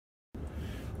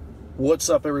What's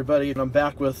up, everybody? I'm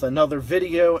back with another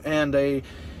video and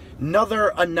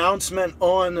another announcement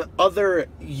on other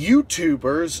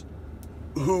YouTubers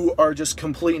who are just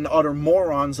complete and utter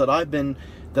morons that I've been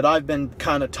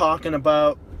kind of talking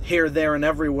about here, there, and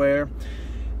everywhere.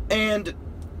 And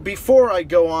before I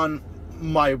go on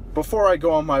my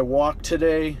walk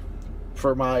today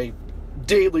for my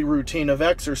daily routine of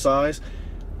exercise,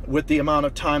 with the amount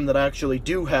of time that I actually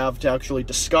do have to actually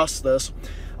discuss this,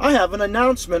 I have an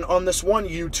announcement on this one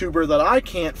YouTuber that I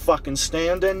can't fucking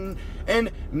stand,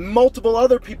 and multiple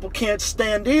other people can't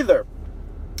stand either.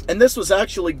 And this was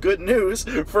actually good news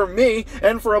for me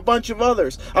and for a bunch of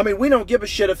others. I mean, we don't give a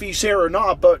shit if he's here or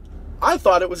not, but I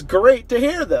thought it was great to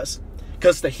hear this,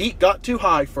 because the heat got too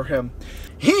high for him.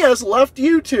 He has left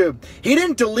YouTube. He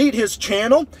didn't delete his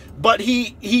channel, but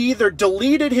he either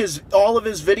deleted all of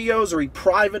his videos, or he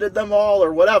privated them all,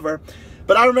 or whatever.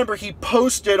 But I remember he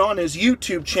posted on his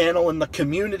YouTube channel in the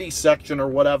community section or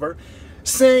whatever,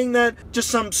 saying that just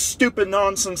some stupid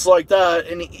nonsense like that,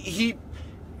 and he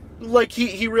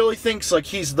really thinks like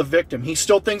he's the victim. He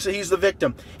still thinks that he's the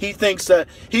victim. He thinks that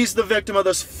he's the victim of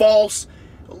this false,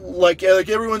 like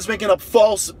everyone's making up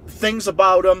false things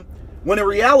about him, when in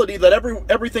reality that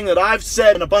everything that I've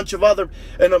said and a bunch of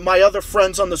my other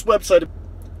friends on this website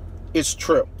is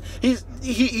true. He's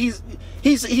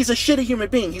a shitty human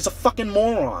being. He's a fucking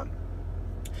moron.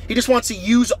 He just wants to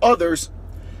use others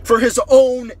for his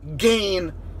own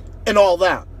gain and all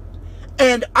that.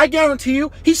 And I guarantee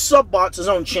you, he sub-bots his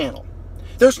own channel.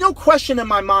 There's no question in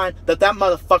my mind that that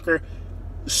motherfucker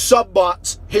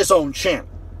sub-bots his own channel.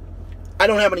 I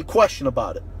don't have any question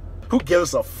about it. Who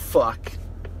gives a fuck?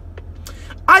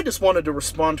 I just wanted to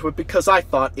respond to it because I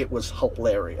thought it was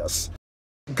hilarious.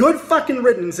 Good fucking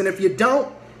riddance, and if you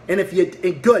don't,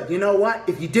 good, you know what?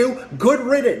 If you do, good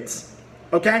riddance,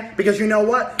 okay? Because you know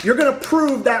what? You're gonna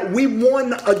prove that we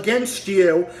won against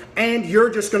you, and you're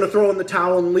just gonna throw in the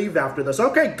towel and leave after this.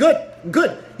 Okay,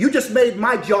 good. You just made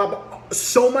my job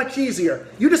so much easier.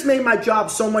 You just made my job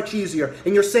so much easier,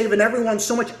 and you're saving everyone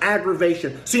so much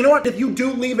aggravation. So you know what? If you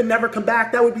do leave and never come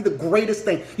back, that would be the greatest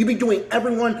thing. You'd be doing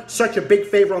everyone such a big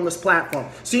favor on this platform.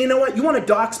 So you know what? You want to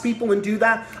dox people and do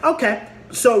that? Okay.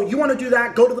 So you want to do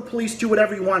that, go to the police, do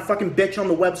whatever you want, fucking bitch on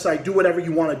the website, do whatever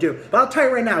you want to do. But I'll tell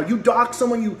you right now, you dox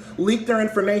someone, you leak their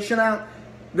information out,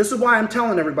 this is why I'm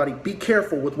telling everybody, be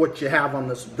careful with what you have on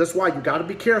this. That's why you got to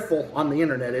be careful on the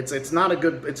internet. It's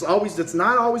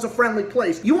not always a friendly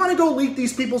place. You want to go leak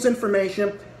these people's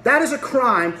information, that is a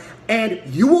crime, and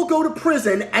you will go to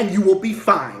prison and you will be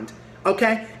fined,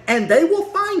 okay? And they will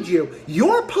find you.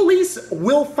 Your police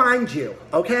will find you,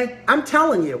 okay? I'm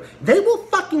telling you, they will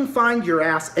fucking find your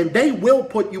ass and they will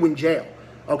put you in jail,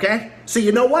 okay? So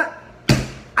you know what?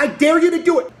 I dare you to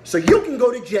do it so you can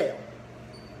go to jail.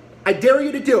 I dare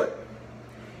you to do it.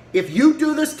 If you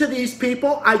do this to these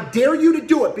people, I dare you to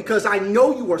do it, because I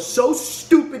know you are so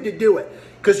stupid to do it.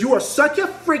 Because you are such a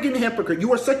friggin' hypocrite.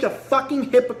 You are such a fucking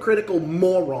hypocritical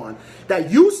moron that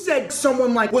you said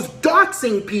someone was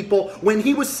doxing people when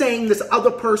he was saying this other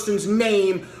person's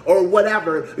name or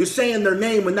whatever. You're saying their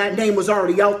name when that name was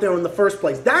already out there in the first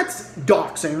place. That's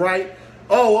doxing, right?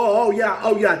 Oh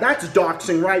yeah, that's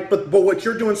doxing, right? But what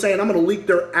you're doing, saying I'm going to leak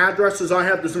their addresses, I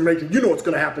have this information, you know what's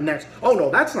going to happen next. Oh no,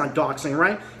 that's not doxing,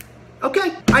 right?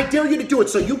 Okay, I dare you to do it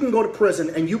so you can go to prison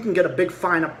and you can get a big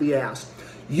fine up the ass.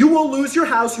 You will lose your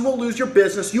house, you will lose your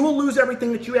business, you will lose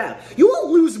everything that you have. You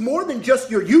will lose more than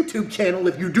just your YouTube channel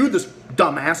if you do this,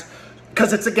 dumbass,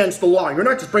 because it's against the law. You're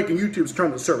not just breaking YouTube's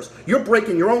terms of service. You're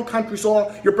breaking your own country's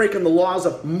law, you're breaking the laws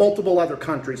of multiple other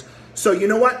countries. So you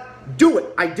know what? Do it.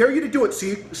 I dare you to do it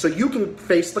so you can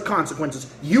face the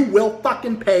consequences. You will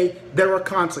fucking pay. There are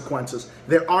consequences.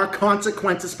 There are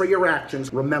consequences for your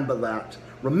actions. Remember that.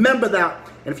 Remember that.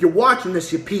 And if you're watching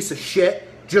this, you piece of shit,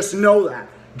 just know that.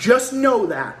 Just know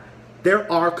that there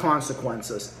are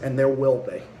consequences, and there will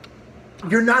be.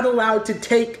 You're not allowed to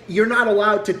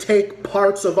take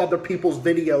parts of other people's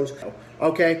videos,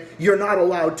 okay? You're not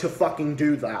allowed to fucking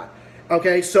do that.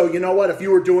 Okay, so you know what? If you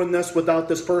were doing this without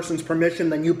this person's permission,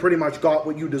 then you pretty much got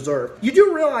what you deserve. You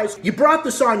do realize you brought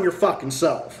this on your fucking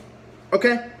self.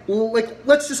 Okay?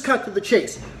 Let's just cut to the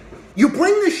chase. You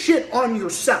bring this shit on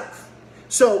yourself.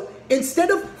 So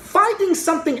instead of finding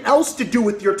something else to do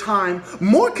with your time,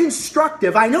 more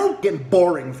constructive, I know it's getting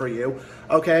boring for you,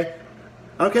 okay?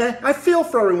 Okay? I feel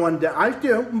for everyone, I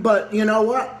do, but you know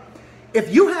what?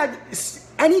 If you had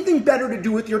anything better to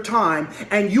do with your time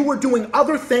and you were doing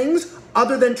other things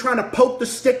other than trying to poke the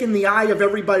stick in the eye of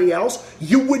everybody else,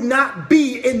 you would not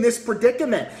be in this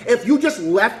predicament. If you just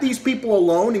left these people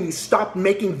alone and you stopped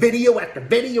making video after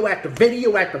video after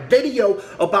video after video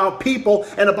about people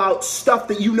and about stuff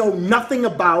that you know nothing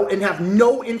about and have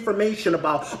no information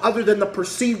about other than the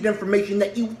perceived information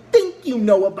that you think you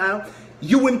know about,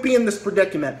 you wouldn't be in this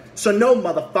predicament. So no,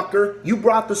 motherfucker, you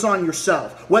brought this on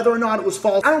yourself. Whether or not it was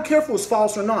false, I don't care if it was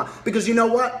false or not, because you know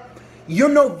what? You're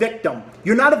no victim.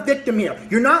 You're not a victim here.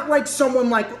 You're not like someone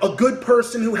like a good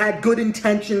person who had good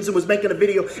intentions and was making a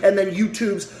video and then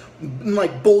YouTube's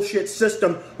like bullshit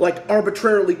system like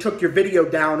arbitrarily took your video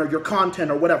down or your content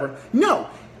or whatever. No,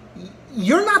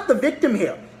 you're not the victim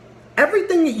here.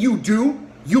 Everything that you do,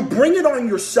 you bring it on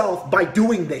yourself by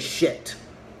doing this shit.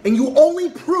 And you only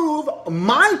prove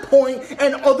my point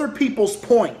and other people's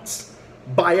points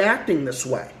by acting this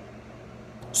way.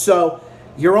 So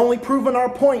you're only proving our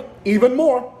point even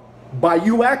more by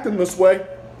you acting this way.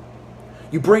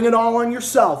 You bring it all on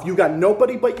yourself. You got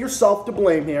nobody but yourself to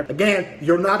blame here. Again,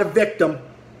 you're not a victim.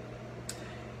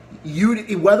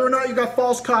 Whether or not you got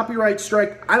false copyright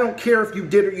strike, I don't care if you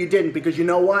did or you didn't, because you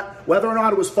know what? Whether or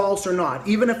not it was false or not,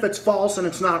 even if it's false and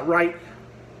it's not right,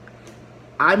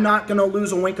 I'm not going to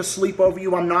lose a wink of sleep over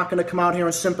you. I'm not going to come out here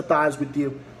and sympathize with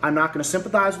you. I'm not going to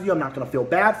sympathize with you. I'm not going to feel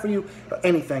bad for you or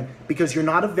anything, because you're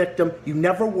not a victim. You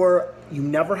never were, you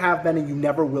never have been, and you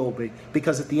never will be.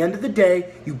 Because at the end of the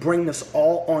day, you bring this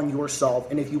all on yourself.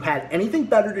 And if you had anything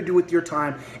better to do with your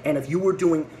time, and if you were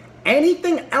doing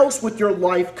anything else with your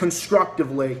life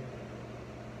constructively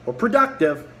or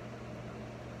productive,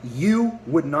 you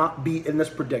would not be in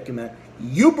this predicament.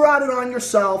 You brought it on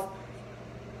yourself.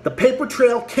 The paper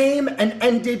trail came and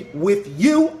ended with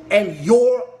you and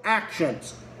your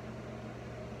actions.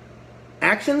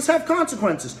 Actions have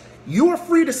consequences. You are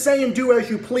free to say and do as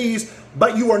you please,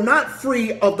 but you are not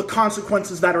free of the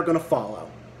consequences that are going to follow.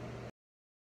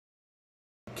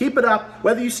 Keep it up.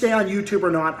 Whether you stay on YouTube or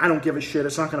not, I don't give a shit.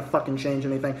 It's not going to fucking change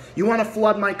anything. You want to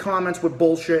flood my comments with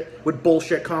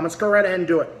bullshit comments, go right ahead and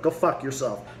do it. Go fuck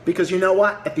yourself. Because you know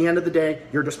what? At the end of the day,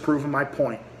 you're just proving my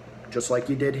point. Just like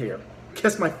you did here.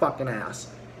 Kiss my fucking ass.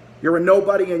 You're a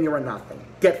nobody and you're a nothing.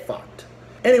 Get fucked.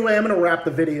 Anyway, I'm going to wrap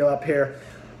the video up here.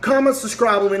 Comment,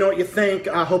 subscribe, let me know what you think.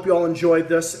 I hope you all enjoyed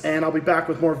this, and I'll be back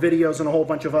with more videos and a whole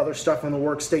bunch of other stuff in the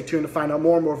works. Stay tuned to find out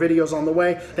more and more videos on the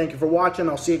way. Thank you for watching.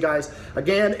 I'll see you guys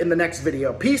again in the next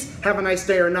video. Peace. Have a nice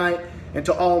day or night. And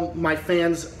to all my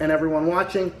fans and everyone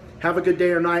watching, have a good day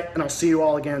or night, and I'll see you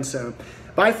all again soon.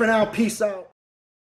 Bye for now. Peace out.